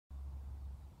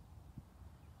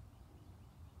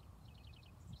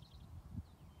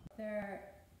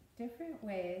different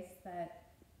ways that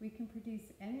we can produce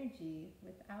energy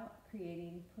without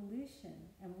creating pollution.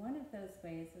 And one of those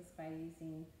ways is by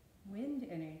using wind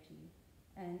energy.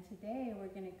 And today we're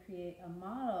going to create a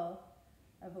model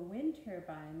of a wind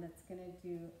turbine that's going to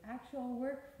do actual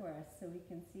work for us so we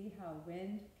can see how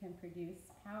wind can produce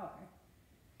power.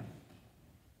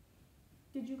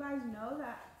 Did you guys know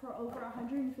that for over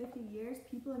 150 years,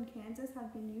 people in Kansas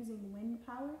have been using wind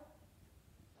power?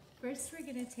 First, we're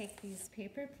going to take these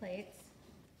paper plates,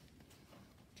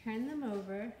 turn them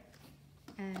over,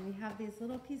 and we have these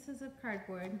little pieces of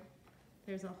cardboard.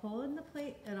 There's a hole in the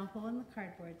plate and a hole in the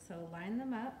cardboard, so line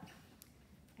them up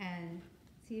and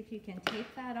see if you can tape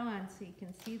that on so you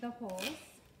can see the holes.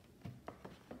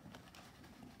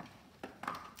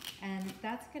 And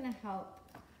that's going to help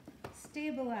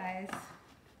stabilize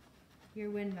your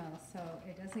windmill so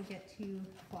it doesn't get too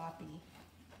floppy.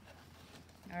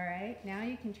 All right, now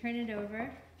you can turn it over,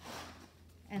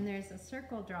 and there's a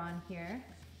circle drawn here.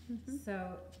 So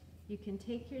you can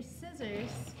take your scissors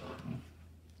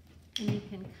and you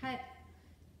can cut,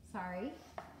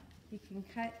 you can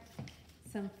cut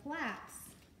some flaps.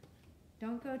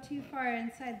 Don't go too far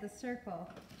inside the circle,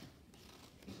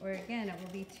 or again, it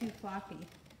will be too floppy.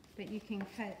 But you can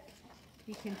cut,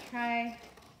 you can try,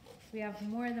 we have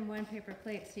more than one paper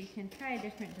plate, so you can try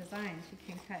different designs. You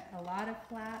can cut a lot of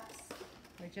flaps,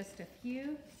 or just a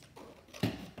few.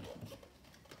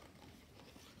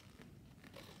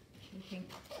 You can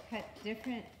cut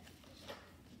different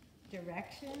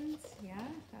directions. Yeah,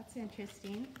 that's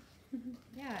interesting.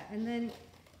 Yeah, and then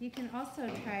you can also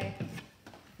try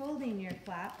folding your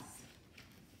flaps.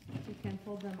 You can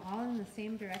fold them all in the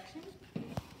same direction,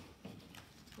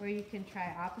 or you can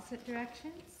try opposite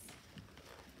directions.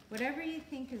 Whatever you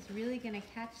think is really going to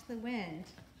catch the wind,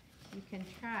 you can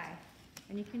try.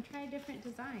 And you can try different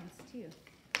designs too.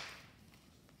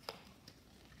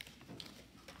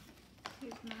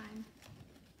 Here's mine.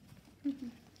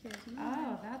 Here's mine.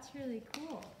 Oh, that's really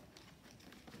cool.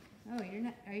 Oh, you're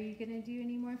not, are you going to do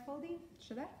any more folding?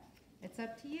 Should I? It's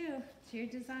up to you. It's your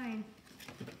design.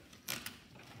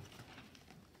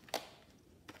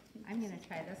 I'm going to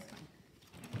try this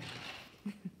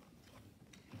one.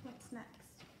 What's next?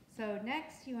 So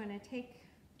next you want to take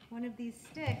one of these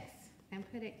sticks and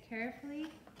put it carefully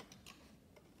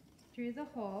through the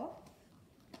hole.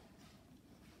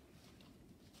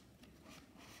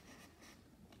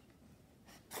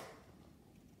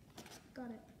 Got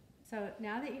it. So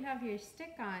now that you have your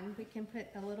stick on, we can put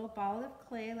a little ball of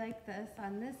clay like this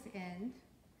on this end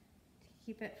to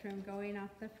keep it from going off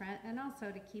the front, and also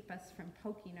to keep us from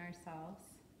poking ourselves.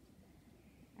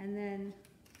 And then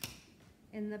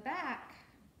in the back,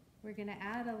 we're going to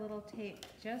add a little tape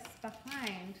just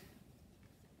behind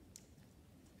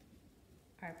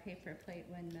our paper plate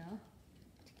windmill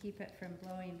to keep it from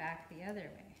blowing back the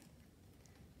other way.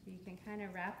 So you can kind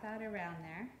of wrap that around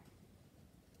there.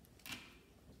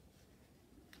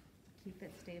 Keep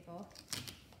it stable.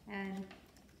 And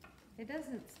it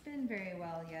doesn't spin very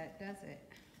well yet, does it?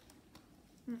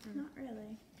 Not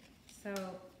really. So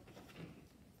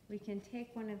we can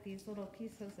take one of these little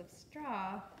pieces of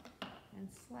straw and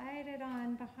slide it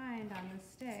on behind on the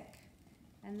stick.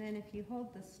 And then if you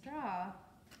hold the straw,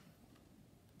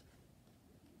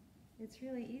 it's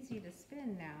really easy to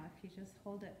spin now if you just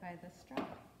hold it by the straw.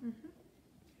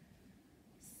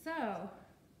 So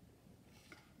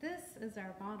this is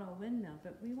our model windmill,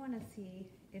 but we want to see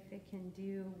if it can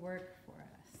do work for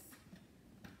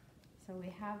us. So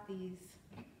we have these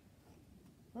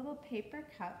little paper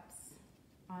cups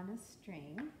on a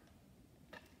string,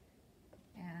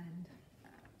 and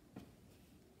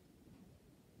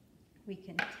we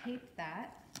can tape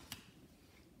that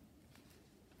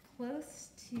close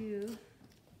to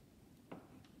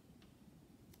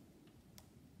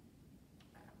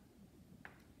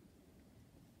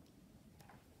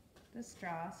the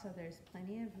straw so there's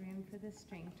plenty of room for the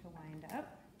string to wind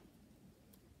up.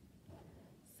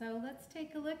 So let's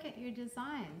take a look at your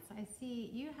designs. I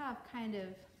see you have kind of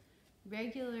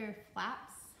regular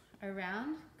flaps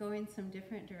around going some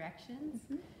different directions,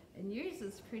 and yours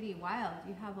is pretty wild.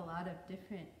 You have a lot of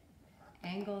different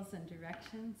angles and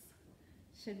directions.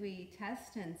 Should we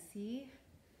test and see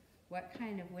what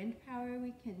kind of wind power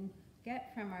we can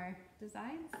get from our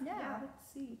designs? Yeah,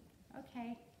 let's see.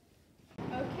 Okay.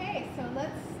 Okay, so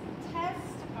let's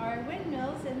test our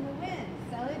windmills in the wind.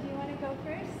 Zella, do you want to go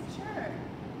first? Sure.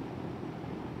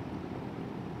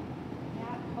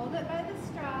 Yeah, hold it by the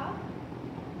straw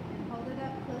and hold it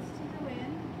up close to the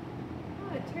wind.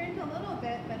 Oh, it turned a little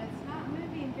bit, but it's not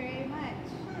moving very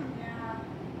much. Yeah.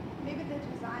 Maybe the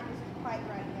design isn't quite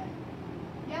right yet.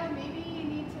 Yeah, maybe you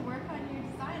need to work on your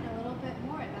design a little bit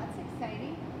more. That's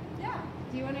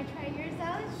Do you want to try yours,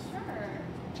 Alice? Sure.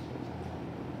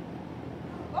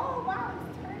 Oh wow,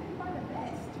 it's turning quite a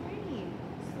bit. It's turning.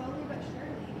 Slowly but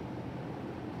surely.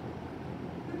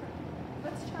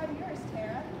 Let's try yours,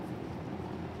 Tara.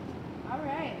 All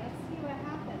right, let's see what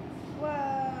happens. Whoa.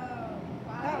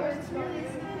 Wow, That yours was is going really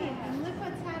spinning. fast. And look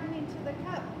what's happening to the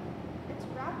cup. It's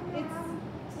wrapping It's around.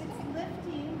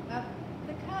 lifting up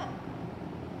the cup.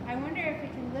 I wonder if we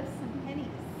can lift some pennies.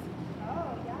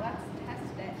 Oh, yeah. Let's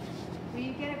test it. Will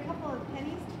you get a couple of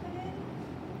pennies to put in?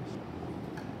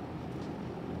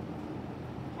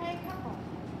 Try a couple.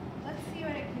 Let's see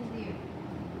what it can do.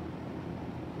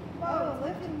 Whoa, Oh,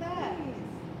 look at that.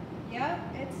 Yep.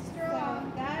 It's So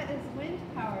strong. that is wind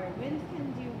power. Wind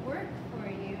can do work for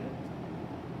you.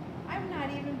 I'm not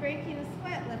even breaking a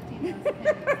sweat lifting those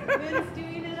pennies. The wind's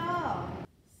doing it all.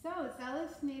 So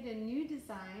Zella's made a new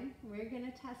design. We're going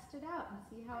to test it out and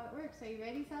see how it works. Are you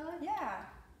ready, Zella? Yeah.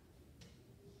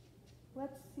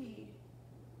 Let's see.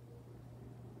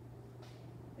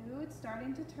 Ooh, it's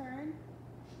starting to turn.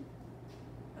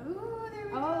 Ooh, there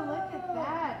we go. Oh, look at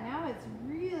that. Now it's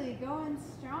really going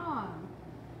strong.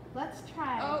 Let's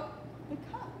try. Oh, the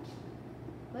cup.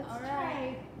 Let's all try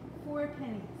right. 4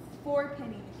 pennies. 4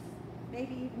 pennies.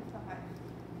 Maybe even 5. I'm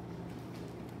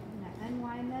going to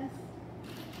unwind this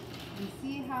and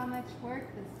see how much work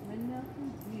this windmill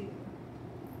can do.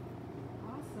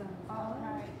 Awesome. All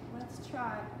Zella. right, let's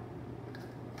try.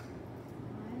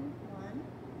 1,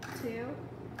 1, 2,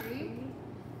 3,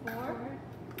 4,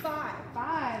 5.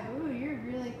 5. Ooh, you're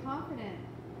really confident.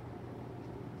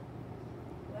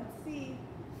 Let's see.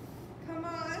 Come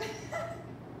on.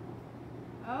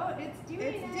 Oh, it's doing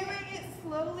it. It's doing it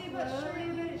slowly but Slowly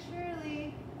surely. but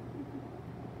surely.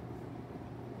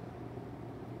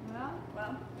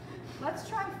 Well, let's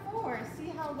try 4. See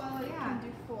how well it Yeah. can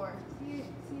do 4. See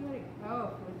what it,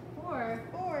 oh, with 4,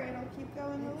 4, it'll keep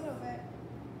going a little bit.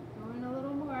 going a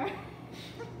little more.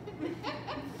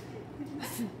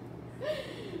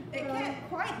 It can't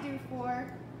quite do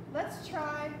 4. Let's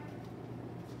try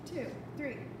 2,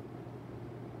 3.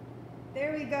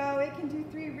 There we go. It can do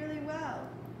 3 really well.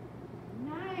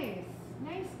 Nice.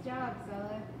 Nice job,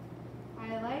 Zella.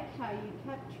 I like how you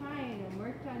kept trying and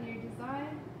worked on your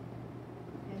design.